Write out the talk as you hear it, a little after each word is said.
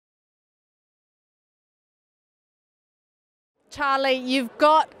Charlie, you've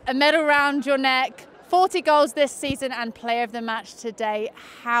got a medal around your neck, 40 goals this season and player of the match today.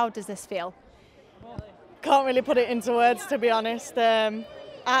 How does this feel? Can't really put it into words, to be honest.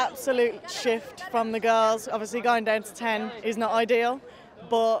 Absolute shift from the girls. Obviously going down to 10 is not ideal,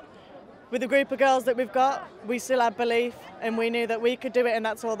 but with the group of girls that we've got, we still had belief and we knew that we could do it, and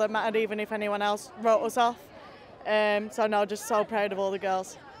that's all that mattered, even if anyone else wrote us off. So no, just so proud of all the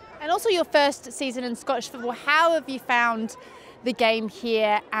girls. And also your first season in Scottish football, how have you found the game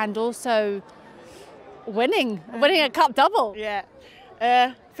here and also winning a cup double?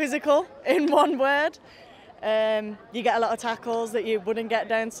 Yeah, physical in one word. You get a lot of tackles that you wouldn't get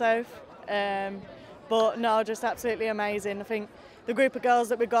down south, but no, just absolutely amazing. I think the group of girls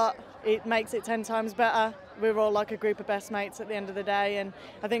that we got, it makes it 10 times better. We're all like a group of best mates at the end of the day, and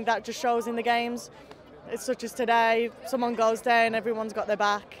I think that just shows in the games. It's such as today, someone goes down, everyone's got their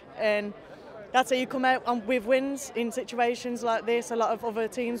back, and that's how you come out with wins in situations like this. A lot of other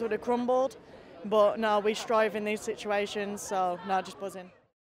teams would have crumbled, but no, we strive in these situations, so no, just buzzing.